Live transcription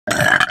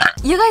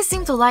You guys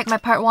seem to like my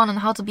part 1 on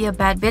how to be a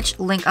bad bitch,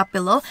 link up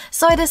below,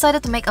 so I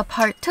decided to make a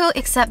part 2,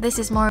 except this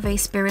is more of a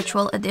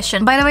spiritual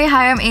edition. By the way,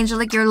 hi, I'm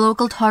Angelique, your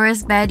local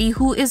Taurus baddie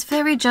who is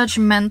very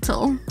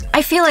judgmental.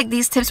 I feel like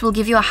these tips will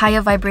give you a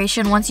higher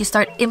vibration once you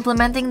start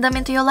implementing them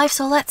into your life,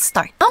 so let's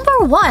start.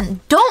 Number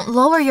 1, don't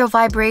lower your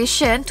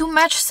vibration to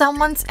match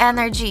someone's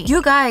energy.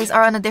 You guys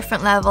are on a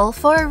different level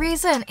for a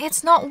reason.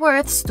 It's not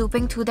worth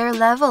stooping to their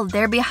level.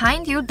 They're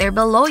behind you, they're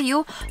below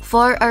you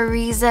for a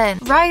reason.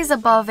 Rise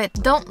above it.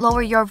 Don't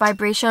lower your vibration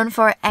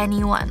for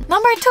anyone.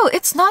 Number 2,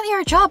 it's not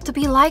your job to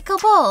be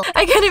likable.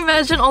 I can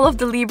imagine all of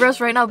the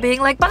Libras right now being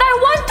like, but I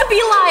want to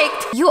be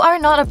liked! You are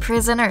not a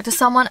prisoner to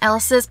someone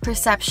else's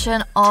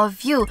perception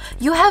of you.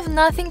 You have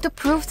nothing to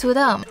prove to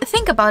them.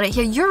 Think about it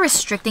here. You're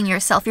restricting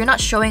yourself. You're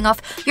not showing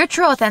off your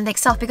true authentic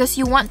self because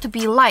you want to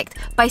be liked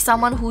by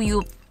someone who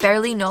you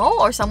barely know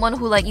or someone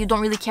who like you don't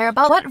really care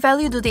about. What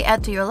value do they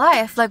add to your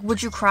life? Like,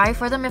 would you cry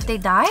for them if they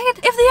died?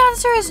 If the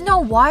answer is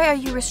no, why are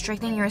you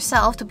restricting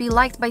yourself to be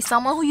liked by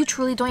someone who you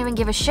truly don't even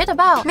give a shit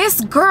about?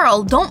 Miss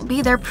Girl, don't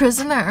be their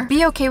prisoner.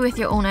 Be okay with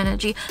your own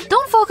energy.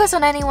 Don't focus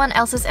on anyone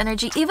else's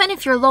energy. Even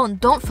if you're alone,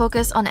 don't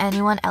focus on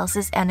anyone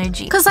else's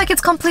energy. Cause like it's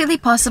completely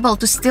possible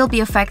to still be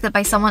affected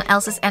by someone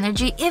else's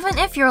energy even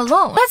if you're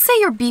alone. Let's say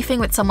you're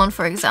beefing with someone,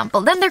 for example.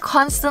 Then they're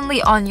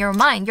constantly on your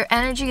mind. Your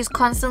energy is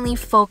constantly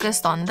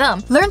focused on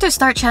them. Learn to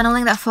start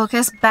channeling that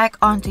focus back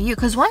onto you,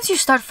 because once you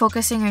start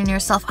focusing on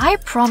yourself, I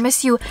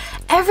promise you,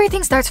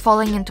 everything starts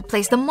falling into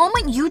place. The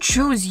moment you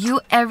choose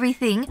you,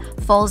 everything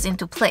falls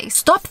into place.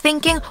 Stop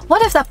thinking,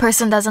 what if that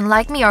person doesn't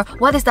like me? Or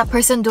what is that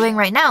person doing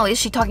right now? Is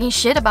she talking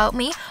shit about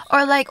me?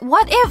 Or like,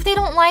 what if they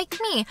don't like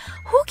me?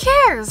 Who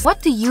cares?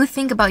 What do you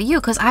think about you?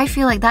 Because I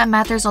feel like that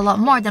matters a lot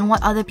more than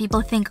what other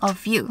people think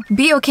of you.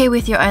 Be okay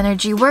with your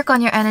energy. Work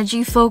on your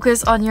energy.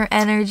 Focus on your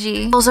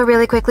energy. Also,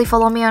 really quickly,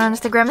 follow me on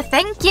Instagram.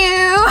 Thank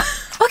you!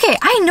 Okay,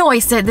 I know I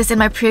said this in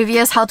my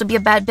previous how to be a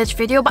bad bitch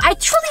video, but I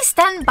truly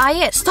stand by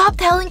it. Stop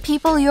telling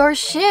people your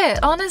shit.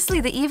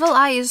 Honestly, the evil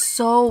eye is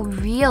so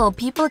real.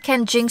 People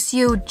can jinx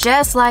you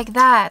just like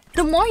that.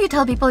 The more you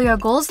tell people your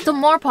goals, the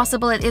more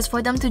possible it is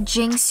for them to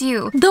jinx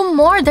you. The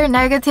more their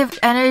negative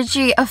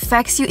energy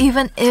affects you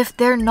even if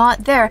they're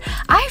not there.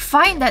 I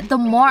find that the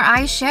more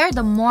I share,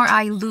 the more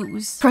I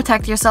lose.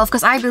 Protect yourself,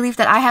 because I believe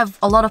that I have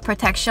a lot of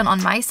protection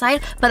on my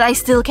side, but I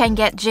still can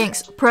get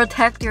jinxed.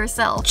 Protect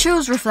yourself.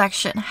 Choose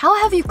reflection. How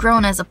have you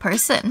grown as a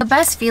person? The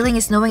best feeling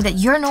is knowing that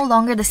you're no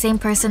longer the same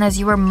person as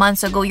you were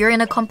months ago. You're in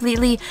a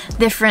completely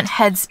different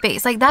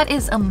headspace. Like, that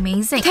is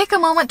amazing. Take a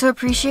moment to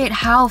appreciate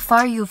how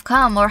far you've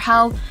come or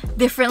how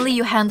differently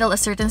you handle a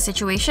certain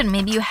situation.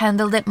 Maybe you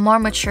handled it more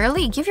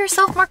maturely. Give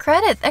yourself more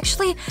credit.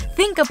 Actually,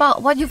 think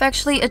about what you've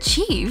actually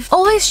achieved.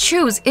 Always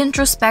choose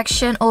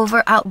introspection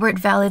over outward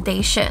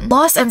validation.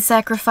 Loss and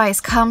sacrifice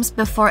comes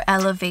before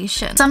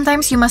elevation.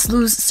 Sometimes you must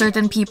lose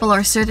certain people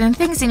or certain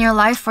things in your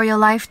life for your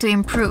life to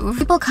improve.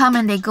 People come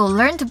and they go.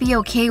 Learn to be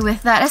okay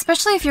with that,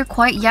 especially if you're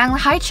quite young.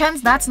 High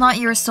chance that's not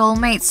your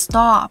soulmate.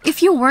 Stop.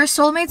 If you were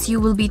soulmates, you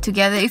will be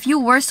together. If you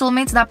were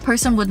soulmates, that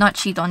person would not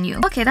cheat on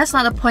you. Okay, that's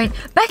not the point.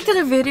 Back to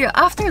the video.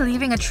 After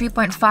leaving a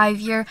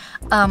 3.5-year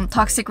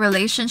toxic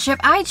relationship,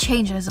 I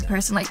changed as a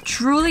person. Like,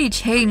 truly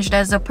changed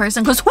as a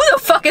person. Because who the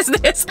fuck is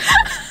this?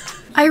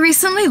 I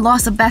recently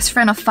lost a best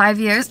friend of 5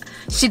 years.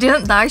 She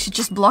didn't die, she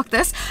just blocked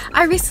us.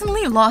 I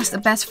recently lost a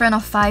best friend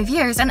of 5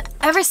 years, and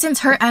ever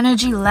since her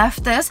energy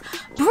left us,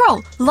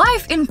 bro,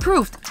 life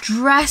improved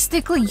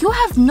drastically. You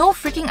have no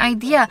freaking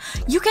idea.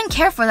 You can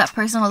care for that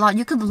person a lot.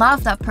 You could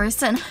love that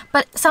person,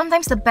 but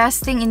sometimes the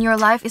best thing in your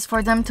life is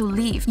for them to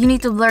leave. You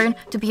need to learn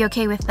to be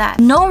okay with that.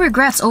 No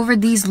regrets over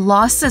these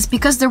losses,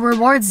 because the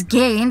rewards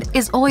gained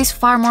is always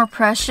far more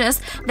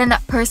precious than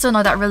that person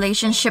or that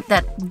relationship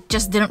that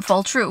just didn't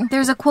fall through.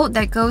 There's a quote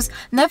that goes,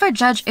 never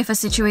judge if a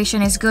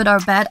situation is good or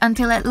bad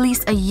until at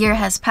least a year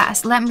has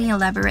passed. Let me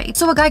elaborate.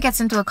 So a guy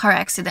gets into a car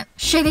accident.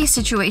 Shitty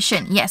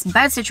situation, yes.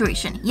 Bad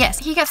situation, yes.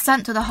 He gets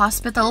sent to the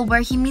hospital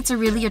where he meets a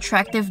really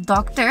attractive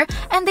doctor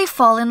and they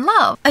fall in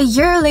love. A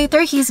year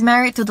later, he's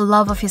married to the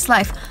love of his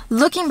life.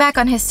 Looking back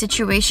on his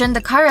situation,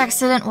 the car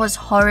accident was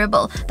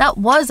horrible. That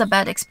was a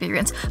bad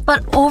experience.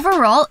 But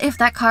overall, if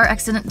that car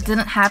accident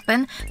didn't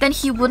happen, then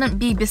he wouldn't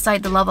be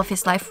beside the love of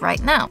his life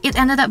right now. It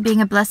ended up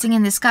being a blessing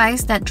in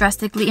disguise that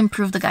drastically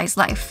improved the guy's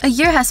life. A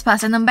year has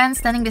passed and the man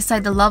standing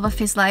beside the love of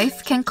his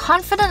life can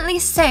confidently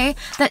say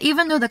that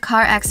even though the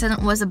car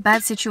accident was a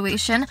bad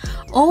situation,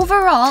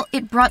 overall,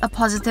 it brought a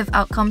positive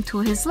outcome to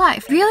his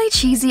life. Really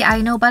cheesy,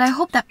 I know, but I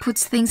hope that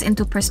puts things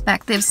into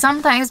perspective.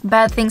 Sometimes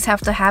bad things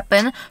have to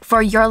happen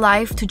for your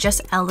life to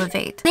just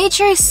elevate.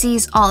 Nature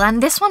sees all,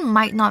 and this one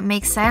might not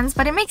make sense,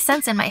 but it makes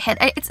sense in my head.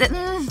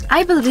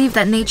 I believe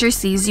that nature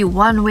sees you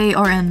one way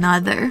or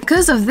another.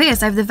 Because of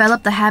this, I've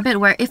developed the habit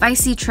where if I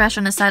see trash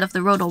on the side of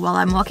the road or while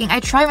I'm walking, I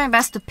try my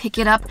best to pick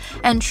it up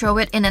and throw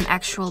it in an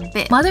actual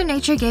bin. Mother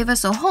Nature gave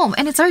us a home,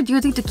 and it's our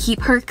duty to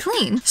keep her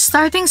clean.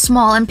 Starting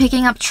small and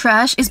picking up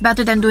trash is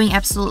better than doing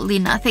absolutely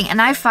nothing.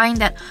 And I find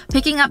that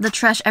picking up the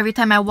trash every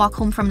time I walk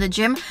home from the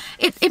gym,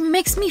 it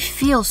makes me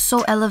feel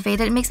so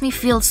elevated. It makes me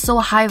feel so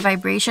high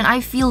vibration.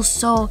 I feel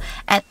so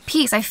at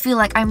peace. I feel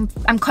like I'm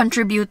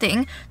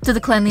contributing to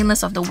the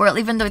cleanliness of the world,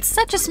 even though it's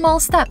such a small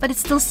step, but it's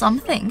still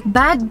something.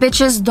 Bad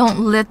bitches don't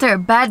litter.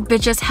 Bad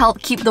bitches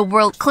help keep the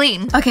world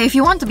clean. Okay, if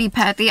you want to be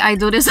petty, I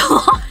do this a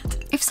lot.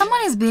 If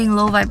someone is being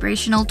low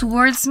vibrational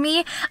towards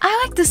me,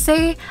 I like to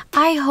say,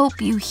 I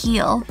hope you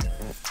heal.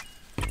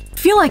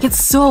 I feel like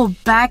it's so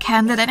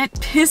backhanded and it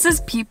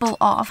pisses people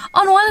off.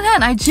 On one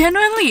hand, I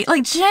genuinely,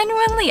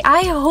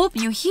 I hope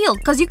you heal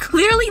because you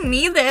clearly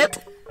need it.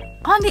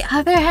 On the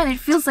other hand, it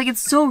feels like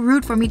it's so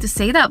rude for me to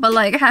say that, but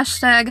like,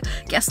 hashtag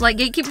gaslight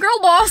gatekeep girl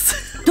boss.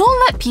 Don't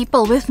let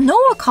people with no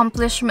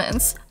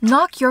accomplishments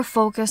knock your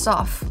focus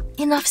off.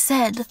 Enough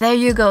said. There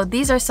you go.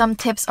 These are some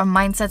tips or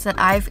mindsets that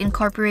I've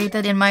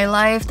incorporated in my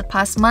life the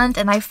past month,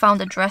 and I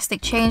found a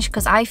drastic change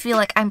because I feel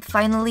like I'm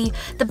finally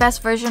the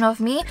best version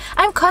of me.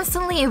 I'm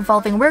constantly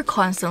evolving. We're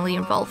constantly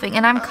evolving,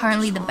 and I'm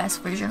currently the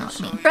best version of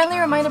me. Friendly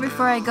reminder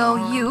before I go,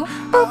 you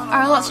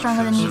are a lot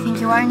stronger than you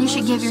think you are, and you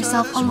should give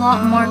yourself a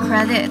lot more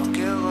credit.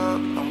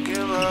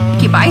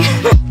 Okay, bye.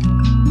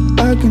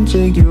 I can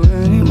take you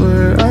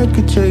anywhere, I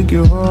could take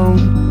you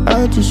home.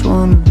 I just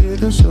wanna be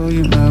there so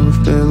you never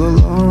feel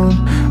alone.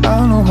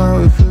 I know how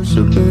it feels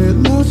to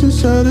be lost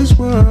inside this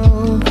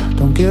world.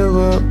 Don't give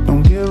up,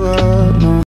 don't give up.